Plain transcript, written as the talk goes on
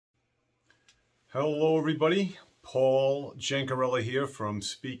Hello everybody, Paul Jancarella here from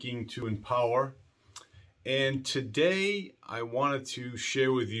Speaking to Empower, and today I wanted to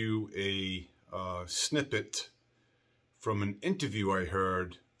share with you a snippet from an interview I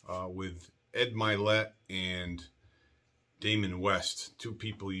heard with Ed Mylett and Damon West, two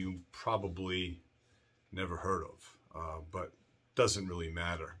people you probably never heard of, but doesn't really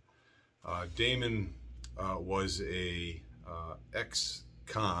matter. Damon was a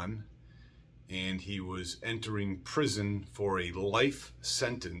ex-con, and he was entering prison for a life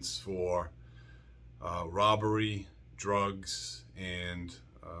sentence for robbery, drugs, and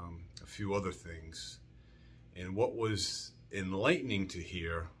a few other things. And what was enlightening to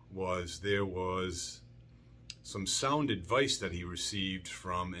hear was there was some sound advice that he received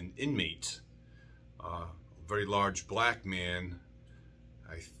from an inmate, a very large black man.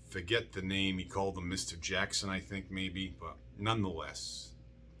 I forget the name. He called him Mr. Jackson, I think, maybe, but nonetheless.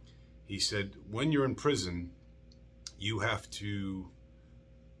 He said, when you're in prison, you have to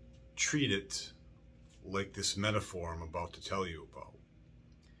treat it like this metaphor I'm about to tell you about.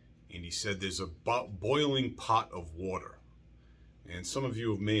 And he said there's a boiling pot of water. And some of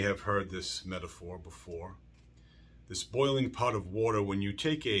you may have heard this metaphor before. This boiling pot of water, when you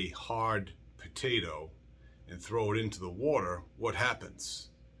take a hard potato and throw it into the water, what happens?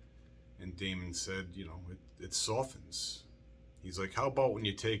 And Damon said, you know, it softens. He's like, how about when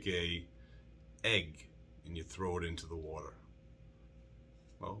you take a egg and you throw it into the water?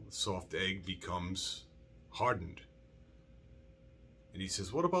 Well, the soft egg becomes hardened. And he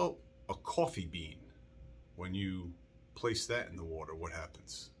says, what about a coffee bean? When you place that in the water, what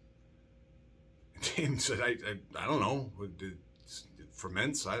happens? And Damon said, I don't know. It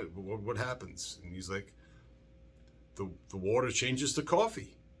ferments. What happens? And he's like, the water changes to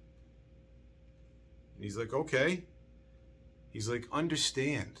coffee. And he's like, okay. He's like,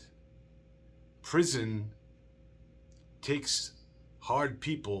 understand, prison takes hard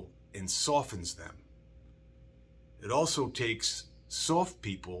people and softens them. It also takes soft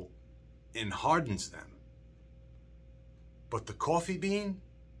people and hardens them. But the coffee bean,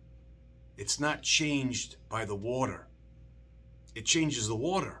 it's not changed by the water. It changes the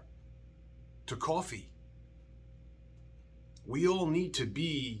water to coffee. We all need to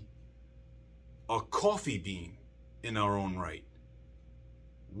be a coffee bean in our own right.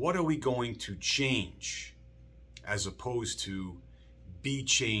 What are we going to change as opposed to be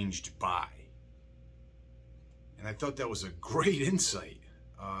changed by? And I thought that was a great insight,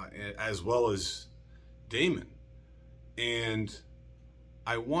 as well as Damon. And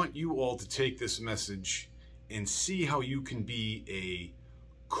I want you all to take this message and see how you can be a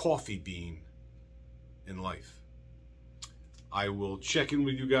coffee bean in life. I will check in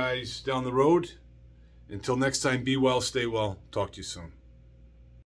with you guys down the road. Until next time, be well, stay well. Talk to you soon.